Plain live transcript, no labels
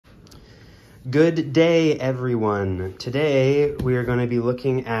Good day, everyone. Today, we are going to be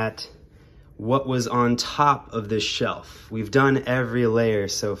looking at what was on top of this shelf. We've done every layer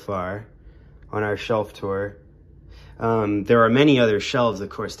so far on our shelf tour. There are many other shelves, of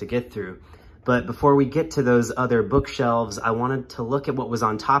course, to get through. But before we get to those other bookshelves, I wanted to look at what was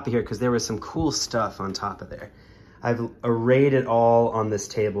on top of here because there was some cool stuff on top of there. I've arrayed it all on this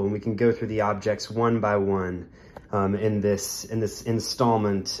table, and we can go through the objects one by one. In this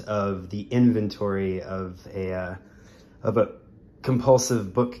installment of the inventory of a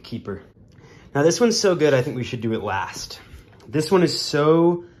compulsive bookkeeper. Now this one's so good, I think we should do it last. This one is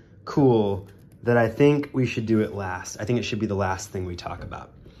so cool that I think we should do it last. I think it should be the last thing we talk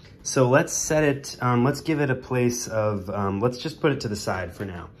about. So let's set it, let's give it a place of, let's just put it to the side for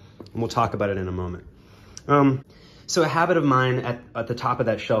now, and we'll talk about it in a moment. So a habit of mine at the top of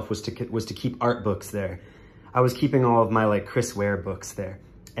that shelf was to keep art books there. I was keeping all of my like Chris Ware books there.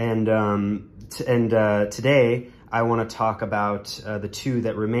 And today I want to talk about the two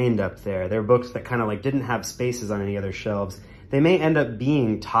that remained up there. They're books that kind of like didn't have spaces on any other shelves. They may end up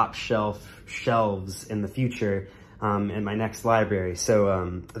being top shelves in the future in my next library.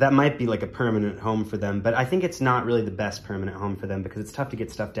 So that might be like a permanent home for them, but I think it's not really the best permanent home for them because it's tough to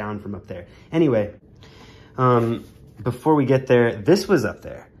get stuff down from up there. Anyway, before we get there, this was up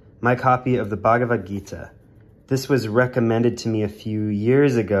there, my copy of the Bhagavad Gita. This was recommended to me a few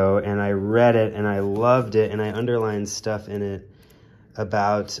years ago, and I read it, and I loved it, and I underlined stuff in it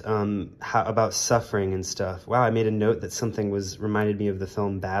about about suffering and stuff. Wow, I made a note that something reminded me of the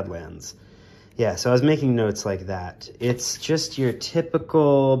film Badlands. Yeah, so I was making notes like that. It's just your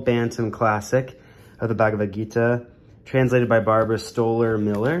typical Bantam classic of the Bhagavad Gita, translated by Barbara Stoller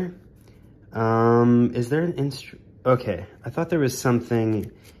Miller. Is there an Okay, I thought there was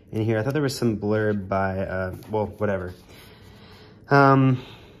something in here. I thought there was some blurb by, well, whatever. I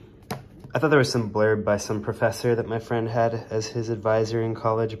thought there was some blurb by some professor that my friend had as his advisor in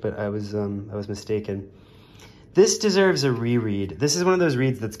college, but I was mistaken. This deserves a reread. This is one of those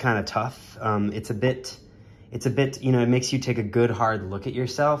reads that's kind of tough. It's a bit, you know, it makes you take a good hard look at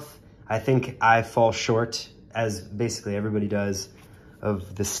yourself. I think I fall short, as basically everybody does,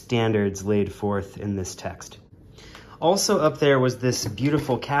 of the standards laid forth in this text. Also up there was this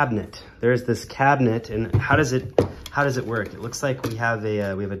beautiful cabinet. There's this cabinet, and how does it work? It looks like we have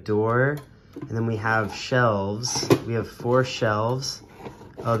a door, and then we have shelves. We have 4 shelves.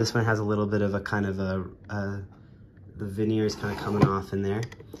 Oh, this one has a little bit of a kind of the veneer is kind of coming off in there.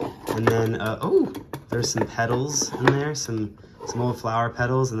 And then oh, there's some petals in there, some old flower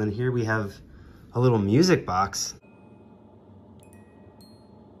petals, and then here we have a little music box.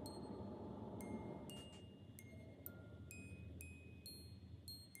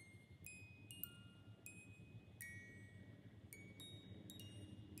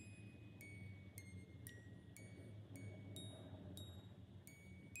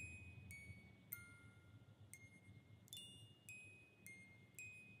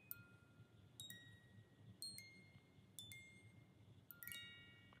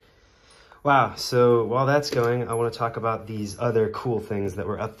 Wow, so while that's going, I want to talk about these other cool things that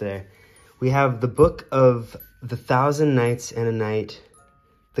were up there. We have the book of The 1,000 Nights and a Night,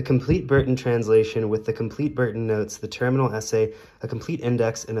 the complete Burton translation with the complete Burton notes, the terminal essay, a complete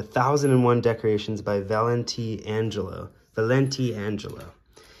index, and 1,001 decorations by Valenti Angelo.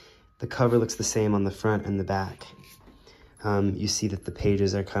 The cover looks the same on the front and the back. You see that the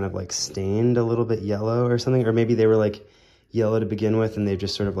pages are kind of like stained a little bit yellow or something, or maybe they were like yellow to begin with and they've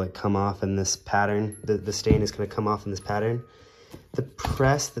just sort of like come off in this pattern. The stain is going to come off in this pattern. The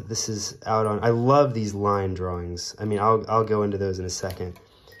press that this is out on, I love these line drawings. I mean, I'll go into those in a second.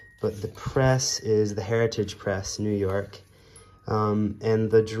 But the press is the Heritage Press, New York. And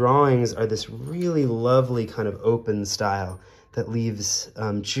the drawings are this really lovely kind of open style that leaves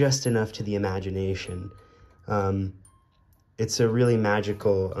just enough to the imagination. It's a really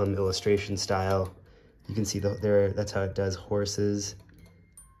magical illustration style. You can see that's how it does horses.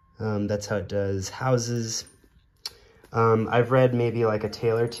 That's how it does houses. I've read maybe like a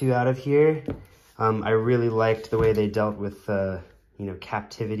tale or two out of here. I really liked the way they dealt with, you know,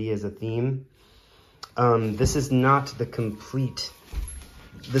 captivity as a theme. This is not the complete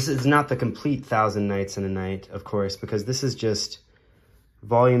 1,000 Nights and a Night, of course, because this is just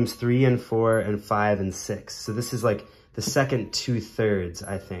volumes 3 and 4 and 5 and 6. So this is like the second 2/3,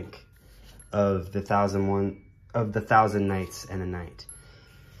 I think, of the 1,000 Nights and a Night.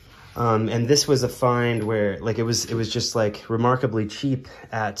 And this was a find where like it was just like remarkably cheap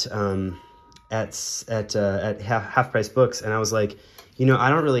at half price books, and I was like, you know, I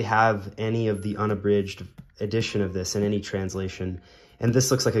don't really have any of the unabridged edition of this in any translation, And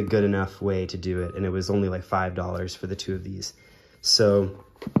this looks like a good enough way to do it. And it was only like $5 for the two of these. So,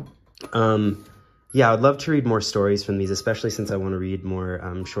 yeah, I'd love to read more stories from these, especially since I want to read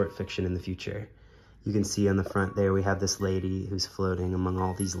more short fiction in the future. You can see on the front there, we have this lady who's floating among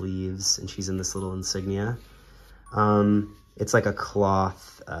all these leaves, and she's in this little insignia. It's like a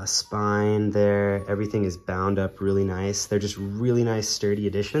cloth spine there. Everything is bound up really nice. They're just really nice, sturdy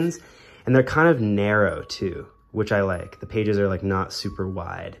editions. And they're kind of narrow too, which I like. The pages are like not super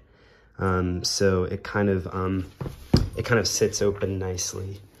wide. So it kind of sits open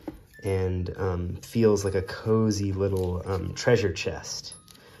nicely and feels like a cozy little treasure chest.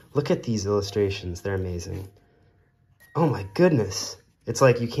 Look at these illustrations, they're amazing. Oh my goodness. It's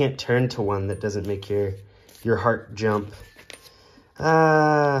like you can't turn to one that doesn't make your heart jump.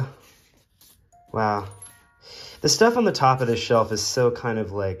 Wow. The stuff on the top of this shelf is so kind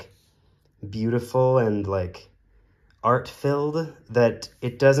of like beautiful and like art-filled that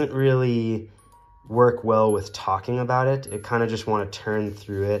it doesn't really work well with talking about it. It kind of just want to turn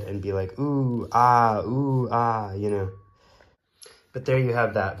through it and be like, ooh, ah, you know. But there you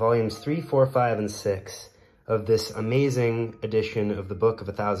have that, volumes 3, 4, 5, and 6 of this amazing edition of the Book of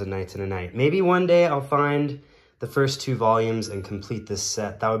 1,000 Nights and a Night. Maybe one day I'll find the first 2 volumes and complete this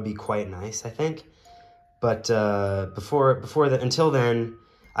set. That would be quite nice, I think. But until then,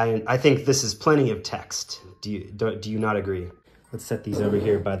 I think this is plenty of text. Do you not agree? Let's set these over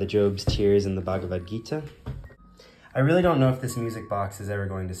here by the Job's Tears and the Bhagavad Gita. I really don't know if this music box is ever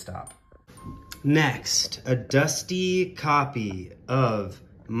going to stop. Next, a dusty copy of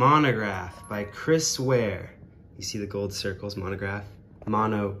Monograph by Chris Ware. You see the gold circles, Monograph,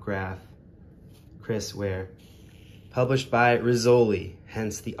 Chris Ware. Published by Rizzoli,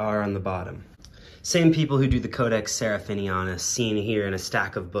 hence the R on the bottom. Same people who do the Codex Seraphinianus, seen here in a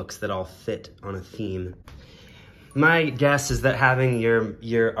stack of books that all fit on a theme. My guess is that having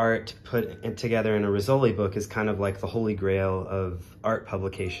your art put together in a Rizzoli book is kind of like the holy grail of art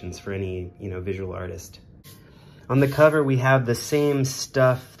publications for any, visual artist. On the cover, we have the same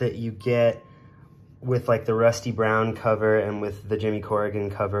stuff that you get with like the Rusty Brown cover and with the Jimmy Corrigan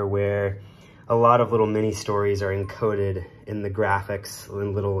cover, where a lot of little mini stories are encoded in the graphics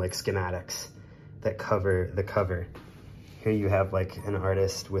and little like schematics that cover the cover. Here you have like an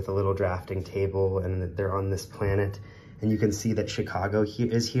artist with a little drafting table and they're on this planet. And you can see that Chicago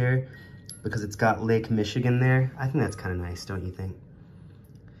is here because it's got Lake Michigan there. I think that's kind of nice, don't you think?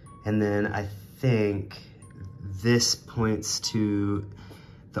 And then I think this points to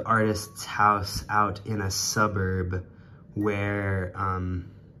the artist's house out in a suburb where,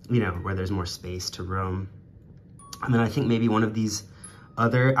 where there's more space to roam. And then I think maybe one of these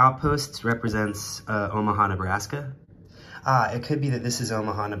other outposts represents Omaha, Nebraska. It could be that this is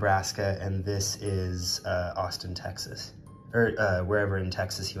Omaha, Nebraska, and this is Austin, Texas, or wherever in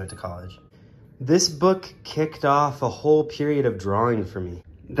Texas he went to college. This book kicked off a whole period of drawing for me.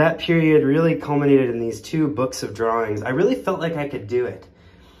 That period really culminated in these 2 books of drawings. I really felt like I could do it.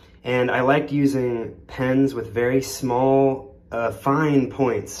 And I liked using pens with very small, fine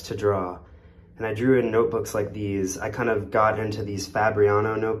points to draw. And I drew in notebooks like these. I kind of got into these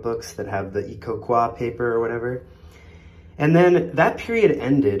Fabriano notebooks that have the Icoqua paper or whatever. And then that period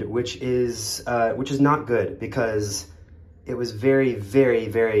ended, which is not good because it was very, very,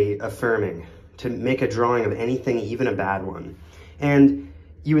 very affirming to make a drawing of anything, even a bad one. And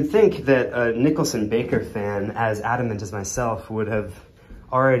you would think that a Nicholson Baker fan, as adamant as myself, would have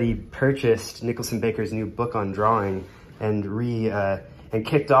already purchased Nicholson Baker's new book on drawing and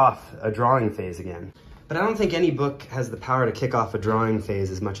kicked off a drawing phase again. But I don't think any book has the power to kick off a drawing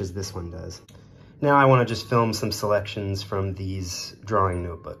phase as much as this one does. Now I want to just film some selections from these drawing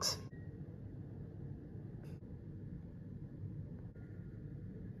notebooks.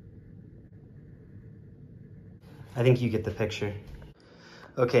 I think you get the picture.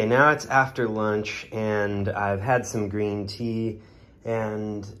 Okay, now it's after lunch and I've had some green tea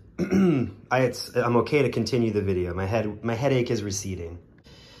and I'm okay to continue the video. My headache is receding.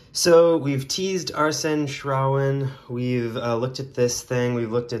 So we've teased Arsène Schrauen, we've looked at this thing,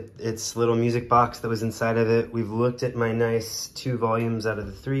 we've looked at its little music box that was inside of it, we've looked at my nice 2 volumes out of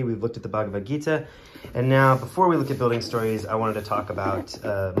the 3, we've looked at the Bhagavad Gita, and now before we look at building stories, I wanted to talk about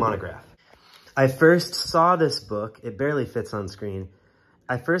Monograph. I first saw this book, it barely fits on screen,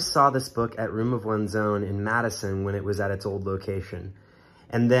 I first saw this book at Room of One's Own in Madison when it was at its old location.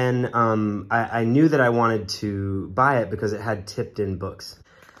 And then I knew that I wanted to buy it because it had tipped-in books.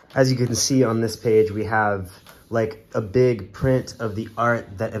 As you can see on this page, we have like a big print of the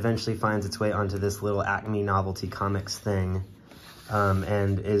art that eventually finds its way onto this little Acme Novelty Comics thing.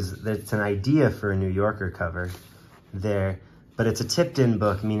 And it's an idea for a New Yorker cover there. but it's a tipped in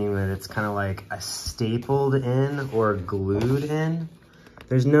book, meaning that it's kind of like a stapled in or glued in.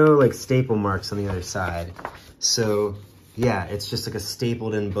 There's no like staple marks on the other side. So yeah, it's just like a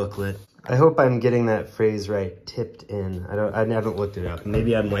stapled in booklet. I hope I'm getting that phrase right, tipped in. I haven't looked it up.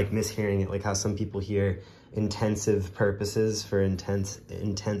 Maybe I'm like mishearing it, like how some people hear intensive purposes for intense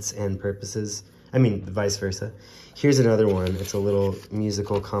and purposes. I mean, vice versa. Here's another one. It's a little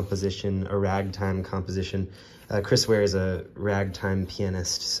musical composition, a ragtime composition. Chris Ware is a ragtime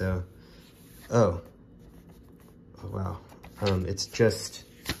pianist, so, oh wow. It's just,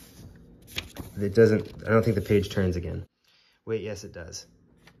 it doesn't, I don't think the page turns again. Wait, yes it does.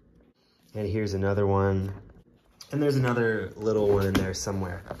 And here's another one. And there's another little one in there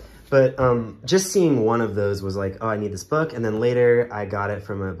somewhere. But just seeing one of those was like, oh, I need this book. And then later I got it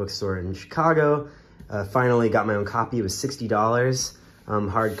from a bookstore in Chicago. Finally got my own copy. It was $60,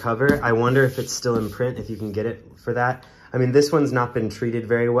 hardcover. I wonder if it's still in print, if you can get it for that. I mean, this one's not been treated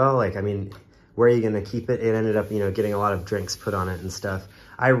very well. Like, I mean, where are you gonna keep it? It ended up, you know, getting a lot of drinks put on it and stuff.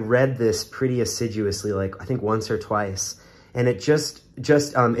 I read this pretty assiduously, like I think once or twice. And it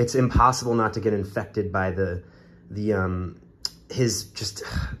it's impossible not to get infected by the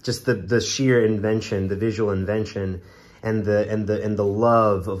sheer invention, the visual invention, and the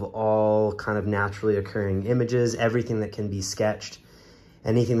love of all kind of naturally occurring images, everything that can be sketched,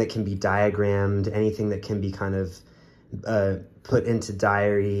 anything that can be diagrammed, anything that can be kind of put into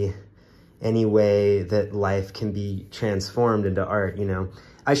diary, any way that life can be transformed into art, you know.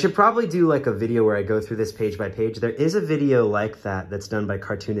 I should probably do like a video where I go through this page by page. There is a video like that that's done by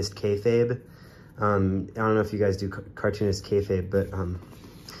Cartoonist Kayfabe. I don't know if you guys do Cartoonist Kayfabe, but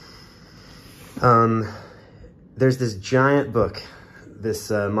there's this giant book, this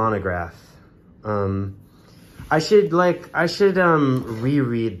monograph. I should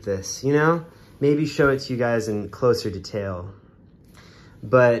reread this, you know? Maybe show it to you guys in closer detail.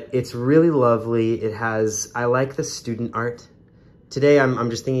 But it's really lovely. It has, I like the student art. Today, I'm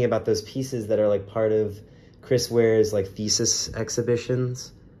just thinking about those pieces that are like part of Chris Ware's like thesis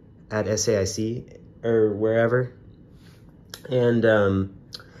exhibitions at SAIC or wherever. And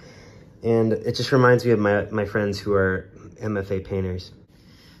it just reminds me of my friends who are MFA painters.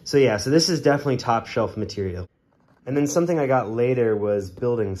 So yeah, so this is definitely top shelf material. And then something I got later was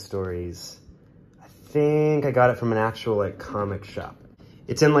building stories. I think I got it from an actual like comic shop.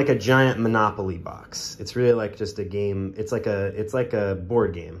 It's in like a giant Monopoly box. It's really like just a game. It's like a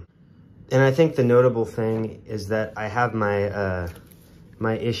board game. And I think the notable thing is that I have my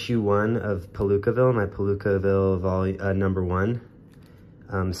my issue 1 of Palookaville, my Palookaville number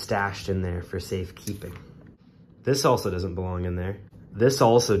 1, stashed in there for safekeeping. This also doesn't belong in there. This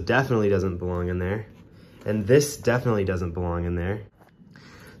also definitely doesn't belong in there. And this definitely doesn't belong in there.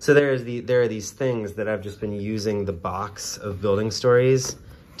 So there are these things that I've just been using the box of building stories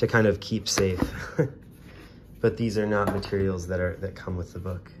to kind of keep safe. But these are not materials that come with the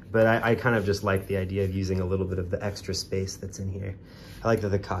book. But I kind of just like the idea of using a little bit of the extra space that's in here. I like that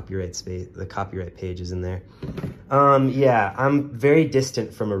the copyright page is in there. Yeah, I'm very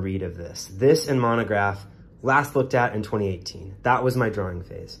distant from a read of this. This and Monograph, last looked at in 2018. That was my drawing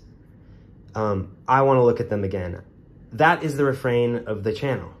phase. I want to look at them again. That is the refrain of the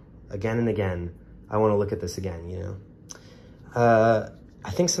channel. Again and again, I want to look at this again, you know?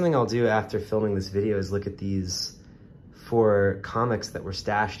 I think something I'll do after filming this video is look at these 4 comics that were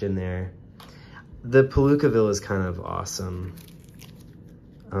stashed in there. The Palookaville is kind of awesome.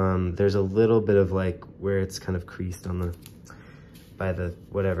 There's a little bit of like where it's kind of creased on by the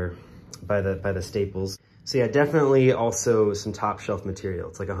staples. So yeah, definitely also some top shelf material.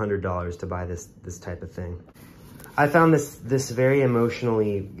 It's like $100 to buy this type of thing. I found this very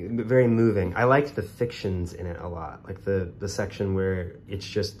emotionally, very moving. I liked the fictions in it a lot, like the section where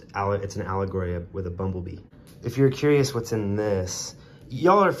it's an allegory with a bumblebee. If you're curious what's in this,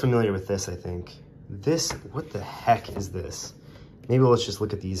 y'all are familiar with this, I think. This, what the heck is this? Maybe let's just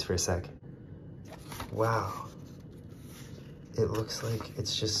look at these for a sec. Wow. It looks like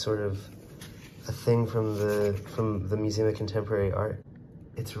it's just sort of a thing from the Museum of Contemporary Art.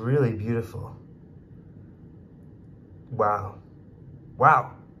 It's really beautiful. Wow.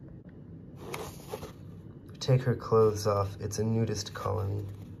 Wow. Take her clothes off. It's a nudist colony.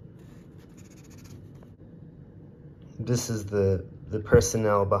 This is the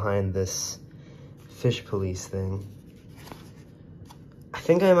personnel behind this fish police thing. I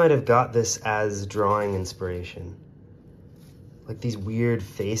think I might have got this as drawing inspiration. Like these weird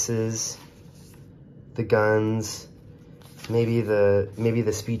faces, the guns, maybe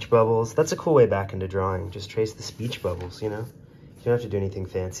the speech bubbles. That's a cool way back into drawing. Just trace the speech bubbles, you know? You don't have to do anything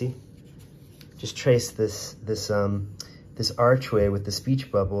fancy. Just trace this this archway with the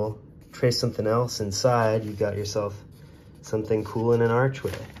speech bubble, trace something else inside, you've got yourself something cool in an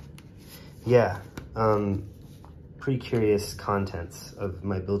archway. Yeah, pretty curious contents of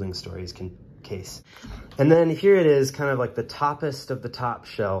my building stories case. And then here it is, kind of like the toppest of the top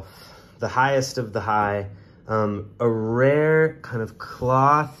shelf, the highest of the high, a rare kind of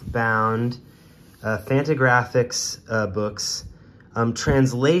cloth-bound Fantagraphics books,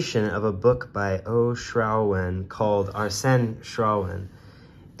 translation of a book by O. Schrauen called Arsène Schrauen.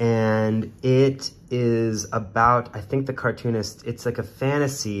 And it is about, I think the cartoonist, it's like a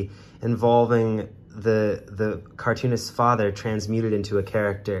fantasy involving the cartoonist's father transmuted into a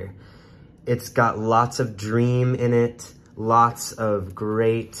character. It's got lots of dream in it, lots of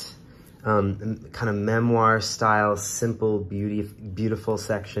great kind of memoir style, simple, beautiful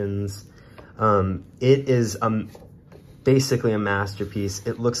sections. It is basically a masterpiece.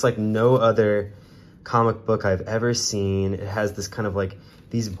 It looks like no other comic book I've ever seen. It has this kind of like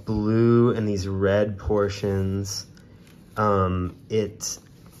these blue and these red portions. It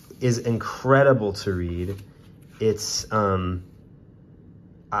is incredible to read. It's,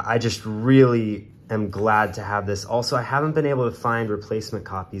 I just really am glad to have this. Also, I haven't been able to find replacement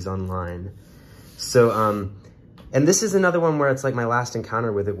copies online. So, and this is another one where it's like my last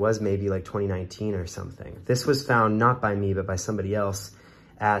encounter with it was maybe like 2019 or something. This was found not by me, but by somebody else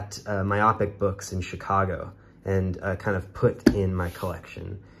at Myopic Books in Chicago, and kind of put in my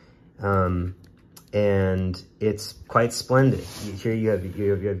collection. And it's quite splendid. Here you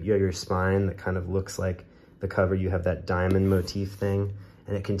have your spine that kind of looks like the cover. You have that diamond motif thing,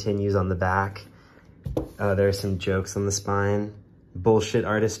 and it continues on the back. There are some jokes on the spine. Bullshit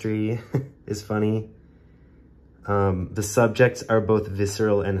artistry is funny. The subjects are both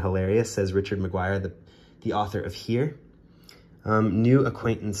visceral and hilarious, says Richard McGuire, the author of Here. New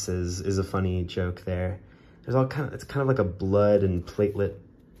Acquaintances is a funny joke there. There's all kind of, it's kind of like a blood and platelet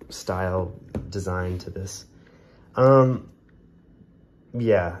style design to this.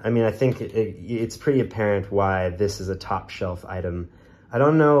 Yeah, I mean, I think it's pretty apparent why this is a top shelf item. I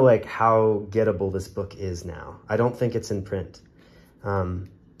don't know like how gettable this book is now. I don't think it's in print.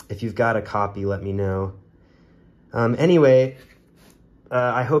 If you've got a copy, let me know. Anyway,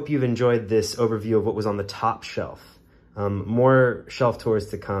 I hope you've enjoyed this overview of what was on the top shelf. More shelf tours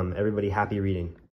to come. Everybody, happy reading.